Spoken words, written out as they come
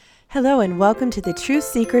Hello and welcome to the Truth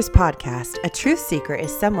Seekers podcast. A truth seeker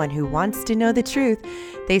is someone who wants to know the truth.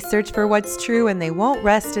 They search for what's true and they won't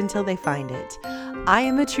rest until they find it. I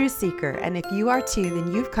am a truth seeker, and if you are too,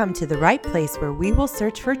 then you've come to the right place where we will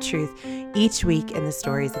search for truth each week in the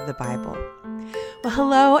stories of the Bible. Well,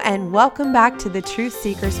 hello and welcome back to the Truth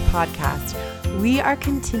Seekers podcast. We are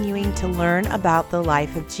continuing to learn about the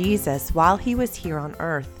life of Jesus while he was here on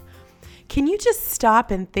earth. Can you just stop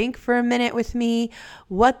and think for a minute with me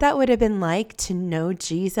what that would have been like to know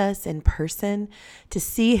Jesus in person, to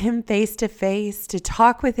see him face to face, to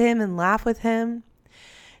talk with him and laugh with him?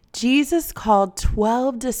 Jesus called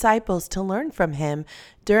 12 disciples to learn from him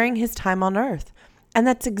during his time on earth. And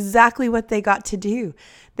that's exactly what they got to do.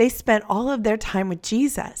 They spent all of their time with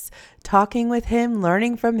Jesus, talking with him,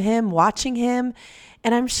 learning from him, watching him,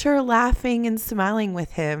 and I'm sure laughing and smiling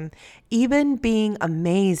with him, even being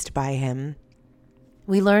amazed by him.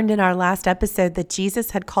 We learned in our last episode that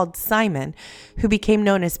Jesus had called Simon, who became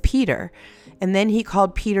known as Peter, and then he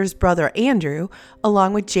called Peter's brother Andrew,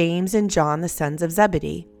 along with James and John, the sons of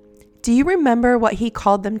Zebedee. Do you remember what he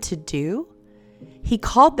called them to do? He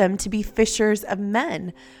called them to be fishers of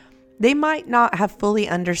men. They might not have fully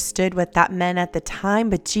understood what that meant at the time,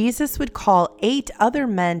 but Jesus would call 8 other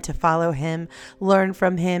men to follow him, learn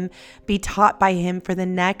from him, be taught by him for the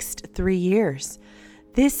next 3 years.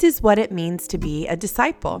 This is what it means to be a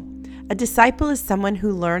disciple. A disciple is someone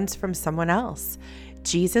who learns from someone else.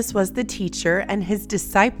 Jesus was the teacher and his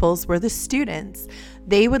disciples were the students.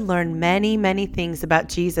 They would learn many, many things about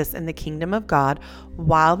Jesus and the kingdom of God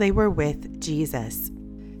while they were with Jesus.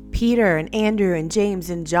 Peter and Andrew and James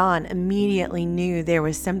and John immediately knew there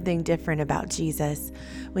was something different about Jesus.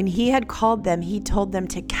 When he had called them, he told them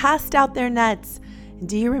to cast out their nets.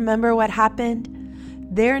 Do you remember what happened?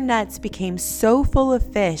 Their nets became so full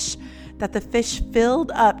of fish that the fish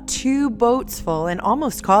filled up 2 boats full and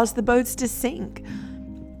almost caused the boats to sink.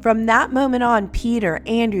 From that moment on, Peter,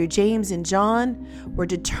 Andrew, James, and John were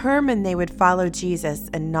determined they would follow Jesus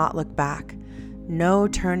and not look back. No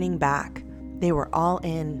turning back. They were all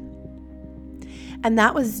in. And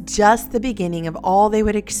that was just the beginning of all they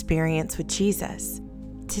would experience with Jesus.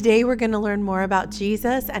 Today we're going to learn more about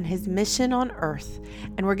Jesus and his mission on earth.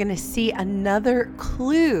 And we're going to see another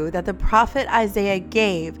clue that the prophet Isaiah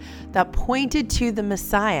gave that pointed to the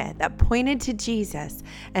Messiah, that pointed to Jesus,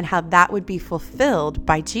 and how that would be fulfilled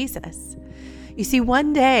by Jesus. You see,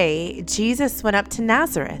 one day Jesus went up to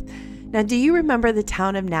Nazareth. Now, do you remember the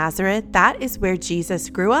town of Nazareth? That is where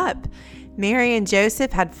Jesus grew up. Mary and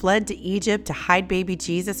Joseph had fled to Egypt to hide baby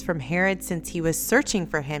Jesus from Herod since he was searching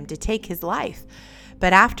for him to take his life.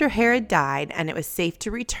 But after Herod died and it was safe to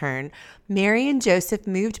return, Mary and Joseph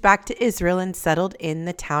moved back to Israel and settled in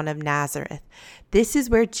the town of Nazareth. This is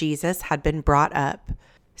where Jesus had been brought up.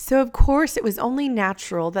 So of course it was only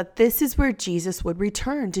natural that this is where Jesus would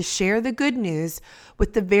return to share the good news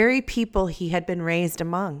with the very people he had been raised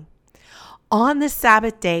among. On the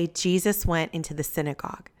Sabbath day, Jesus went into the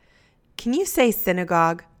synagogue. Can you say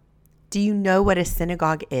synagogue? Do you know what a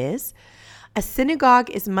synagogue is? A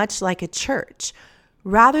synagogue is much like a church.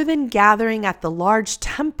 Rather than gathering at the large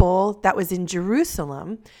temple that was in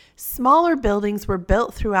Jerusalem, smaller buildings were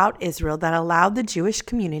built throughout Israel that allowed the Jewish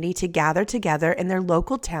community to gather together in their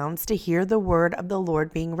local towns to hear the word of the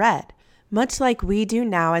Lord being read. Much like we do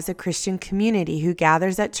now as a Christian community who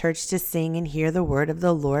gathers at church to sing and hear the word of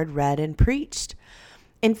the Lord read and preached.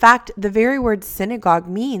 In fact, the very word synagogue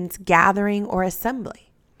means gathering or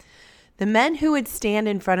assembly. The men who would stand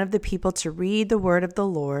in front of the people to read the word of the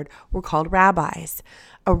Lord were called rabbis.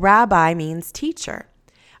 A rabbi means teacher.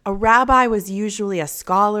 A rabbi was usually a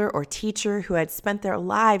scholar or teacher who had spent their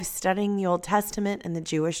lives studying the Old Testament and the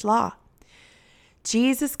Jewish law.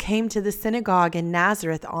 Jesus came to the synagogue in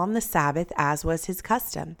Nazareth on the Sabbath, as was his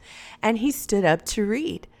custom, and he stood up to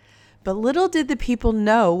read. But little did the people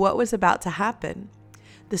know what was about to happen.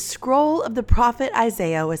 The scroll of the prophet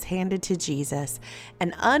Isaiah was handed to Jesus,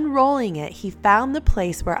 and unrolling it, he found the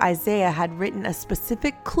place where Isaiah had written a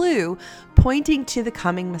specific clue pointing to the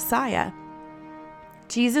coming Messiah.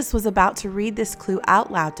 Jesus was about to read this clue out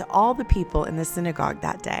loud to all the people in the synagogue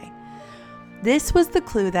that day. This was the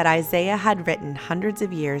clue that Isaiah had written hundreds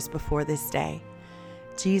of years before this day.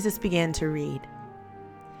 Jesus began to read,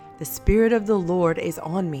 "The Spirit of the Lord is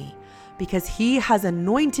on me, because he has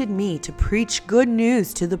anointed me to preach good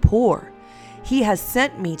news to the poor. He has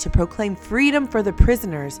sent me to proclaim freedom for the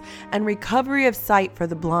prisoners and recovery of sight for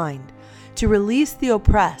the blind, to release the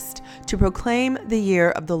oppressed, to proclaim the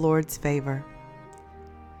year of the Lord's favor."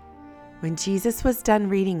 When Jesus was done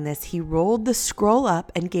reading this, he rolled the scroll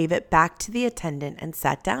up and gave it back to the attendant and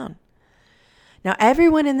sat down. Now,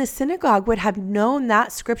 everyone in the synagogue would have known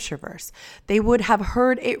that scripture verse. They would have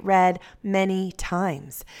heard it read many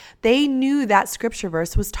times. They knew that scripture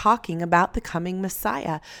verse was talking about the coming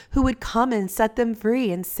Messiah who would come and set them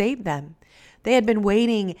free and save them. They had been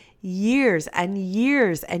waiting years and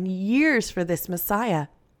years and years for this Messiah.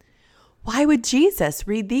 Why would Jesus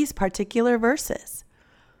read these particular verses?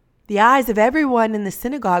 The eyes of everyone in the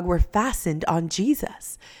synagogue were fastened on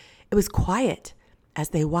Jesus. It was quiet as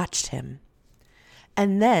they watched him.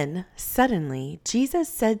 And then, suddenly, Jesus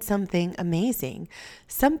said something amazing,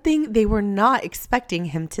 something they were not expecting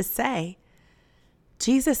him to say.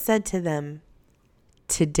 Jesus said to them,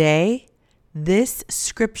 "Today, this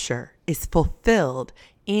scripture is fulfilled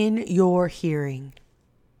in your hearing."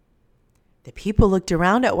 The people looked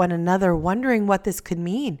around at one another, wondering what this could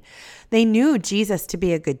mean. They knew Jesus to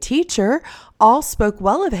be a good teacher. All spoke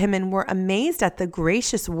well of him and were amazed at the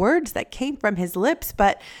gracious words that came from his lips,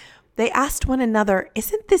 but they asked one another,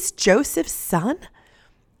 "Isn't this Joseph's son?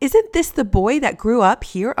 Isn't this the boy that grew up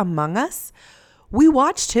here among us? We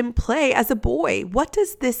watched him play as a boy. What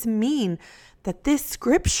does this mean that this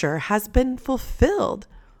scripture has been fulfilled?"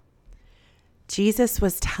 Jesus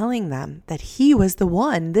was telling them that he was the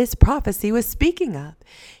one this prophecy was speaking of.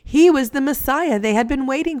 He was the Messiah they had been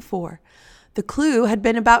waiting for. The clue had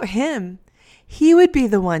been about him. He would be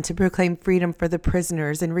the one to proclaim freedom for the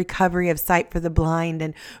prisoners and recovery of sight for the blind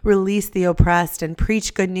and release the oppressed and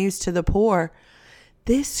preach good news to the poor.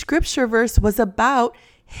 This scripture verse was about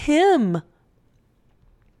him.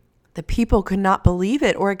 The people could not believe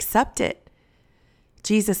it or accept it.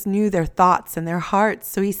 Jesus knew their thoughts and their hearts,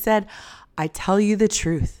 so he said, "I tell you the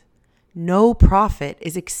truth. No prophet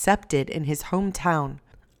is accepted in his hometown.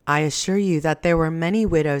 I assure you that there were many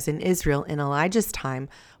widows in Israel in Elijah's time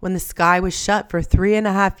when the sky was shut for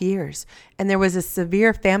 3.5 years, and there was a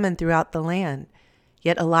severe famine throughout the land.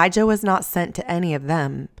 Yet Elijah was not sent to any of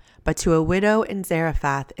them, but to a widow in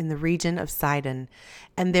Zarephath in the region of Sidon.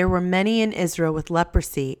 And there were many in Israel with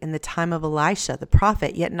leprosy in the time of Elisha the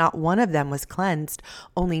prophet, yet not one of them was cleansed,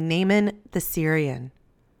 only Naaman the Syrian."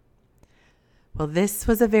 Well, this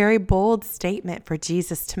was a very bold statement for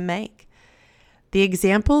Jesus to make. The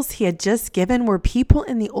examples he had just given were people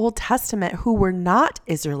in the Old Testament who were not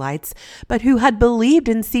Israelites, but who had believed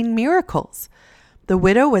and seen miracles. The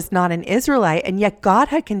widow was not an Israelite, and yet God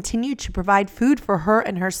had continued to provide food for her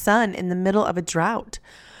and her son in the middle of a drought.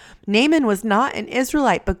 Naaman was not an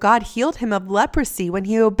Israelite, but God healed him of leprosy when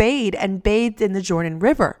he obeyed and bathed in the Jordan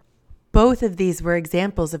River. Both of these were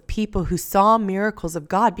examples of people who saw miracles of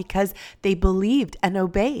God because they believed and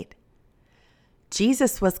obeyed.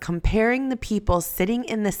 Jesus was comparing the people sitting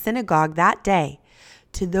in the synagogue that day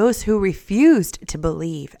to those who refused to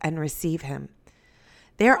believe and receive him.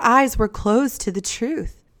 Their eyes were closed to the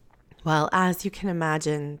truth. Well, as you can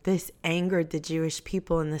imagine, this angered the Jewish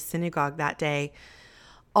people in the synagogue that day.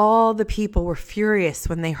 All the people were furious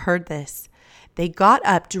when they heard this. They got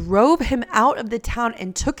up, drove him out of the town,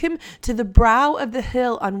 and took him to the brow of the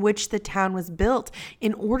hill on which the town was built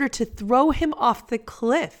in order to throw him off the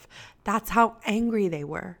cliff. That's how angry they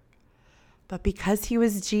were. But because he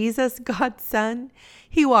was Jesus, God's son,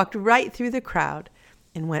 he walked right through the crowd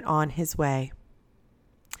and went on his way.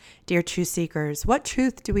 Dear Truth Seekers, what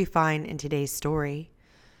truth do we find in today's story?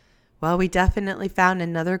 Well, we definitely found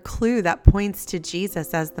another clue that points to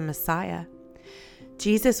Jesus as the Messiah.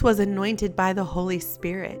 Jesus was anointed by the Holy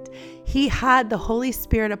Spirit. He had the Holy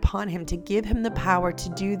Spirit upon him to give him the power to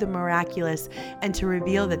do the miraculous and to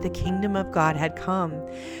reveal that the kingdom of God had come,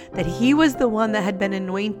 that he was the one that had been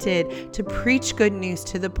anointed to preach good news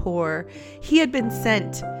to the poor. He had been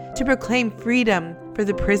sent to proclaim freedom for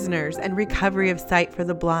the prisoners and recovery of sight for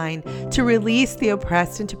the blind, to release the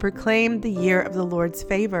oppressed and to proclaim the year of the Lord's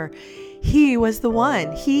favor. He was the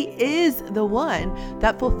one. He is the one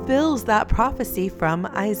that fulfills that prophecy from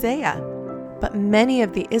Isaiah. But many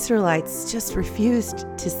of the Israelites just refused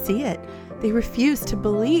to see it. They refused to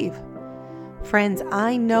believe. Friends,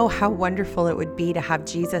 I know how wonderful it would be to have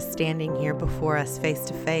Jesus standing here before us face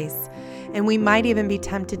to face. And we might even be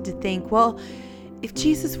tempted to think, well, if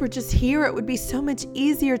Jesus were just here, it would be so much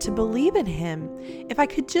easier to believe in him. If I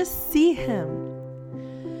could just see him.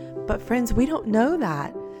 But friends, we don't know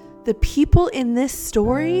that. The people in this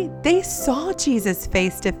story, they saw Jesus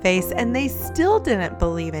face to face and they still didn't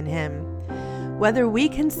believe in him. Whether we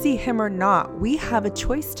can see him or not, we have a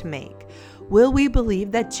choice to make. Will we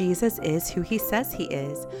believe that Jesus is who he says he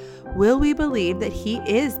is? Will we believe that he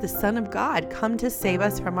is the Son of God, come to save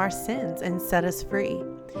us from our sins and set us free?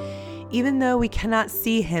 Even though we cannot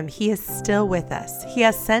see him, he is still with us. He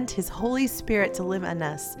has sent his Holy Spirit to live in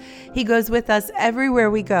us. He goes with us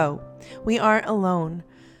everywhere we go. We aren't alone.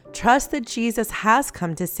 Trust that Jesus has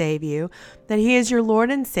come to save you, that he is your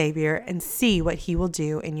Lord and Savior, and see what he will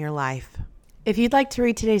do in your life. If you'd like to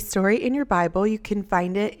read today's story in your Bible, you can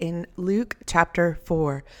find it in Luke chapter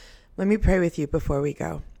 4. Let me pray with you before we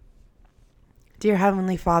go. Dear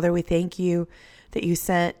Heavenly Father, we thank you that you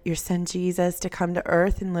sent your son Jesus to come to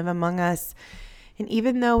earth and live among us. And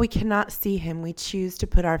even though we cannot see him, we choose to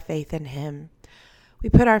put our faith in him. We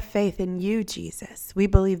put our faith in you, Jesus. We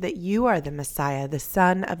believe that you are the Messiah, the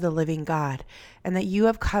Son of the living God, and that you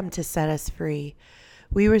have come to set us free.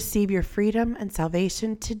 We receive your freedom and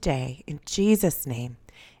salvation today. In Jesus' name,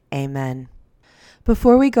 amen.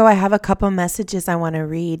 Before we go, I have a couple messages I want to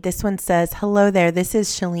read. This one says, "Hello there, this is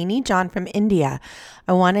Shalini John from India.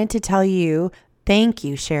 I wanted to tell you, thank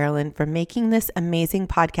you, Sherilyn, for making this amazing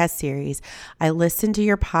podcast series. I listen to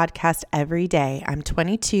your podcast every day. I'm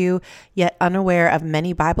 22, yet unaware of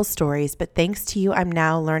many Bible stories, but thanks to you, I'm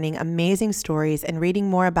now learning amazing stories and reading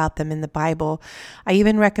more about them in the Bible. I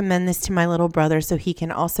even recommend this to my little brother so he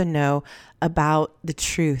can also know about the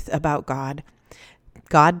truth about God.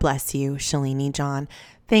 God bless you, Shalini John."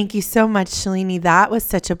 Thank you so much, Shalini. That was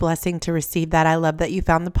such a blessing to receive that. I love that you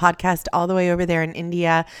found the podcast all the way over there in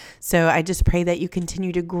India. So I just pray that you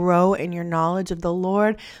continue to grow in your knowledge of the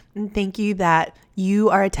Lord. And thank you that you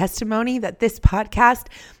are a testimony that this podcast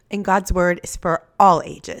and God's word is for all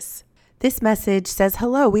ages. This message says,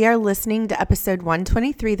 "Hello, we are listening to episode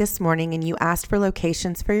 123 this morning, and you asked for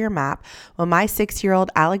locations for your map. Well, my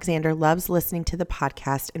 6-year-old Alexander loves listening to the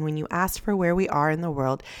podcast, and when you asked for where we are in the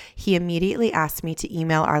world, he immediately asked me to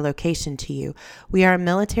email our location to you. We are a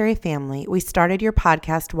military family. We started your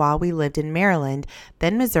podcast while we lived in Maryland,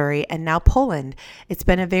 then Missouri, and now Poland. It's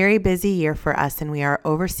been a very busy year for us, and we are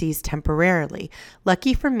overseas temporarily.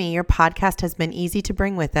 Lucky for me, your podcast has been easy to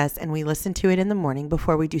bring with us, and we listen to it in the morning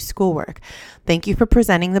before we do schoolwork. Thank you for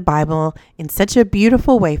presenting the Bible in such a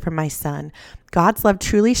beautiful way for my son. God's love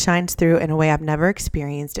truly shines through in a way I've never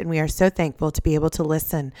experienced, and we are so thankful to be able to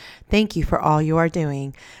listen. Thank you for all you are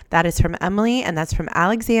doing." That is from Emily, and that's from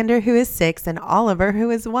Alexander, who is 6, and Oliver,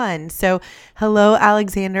 who is 1. So hello,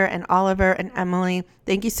 Alexander and Oliver and Emily.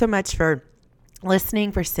 Thank you so much for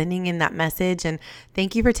listening, for sending in that message, and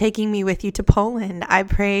thank you for taking me with you to Poland. I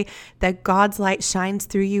pray that God's light shines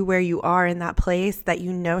through you where you are in that place, that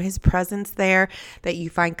you know his presence there, that you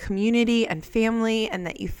find community and family, and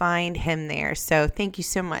that you find him there. So thank you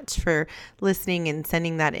so much for listening and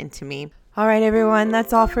sending that in to me. All right, everyone,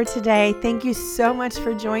 that's all for today. Thank you so much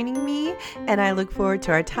for joining me, and I look forward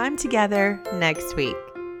to our time together next week.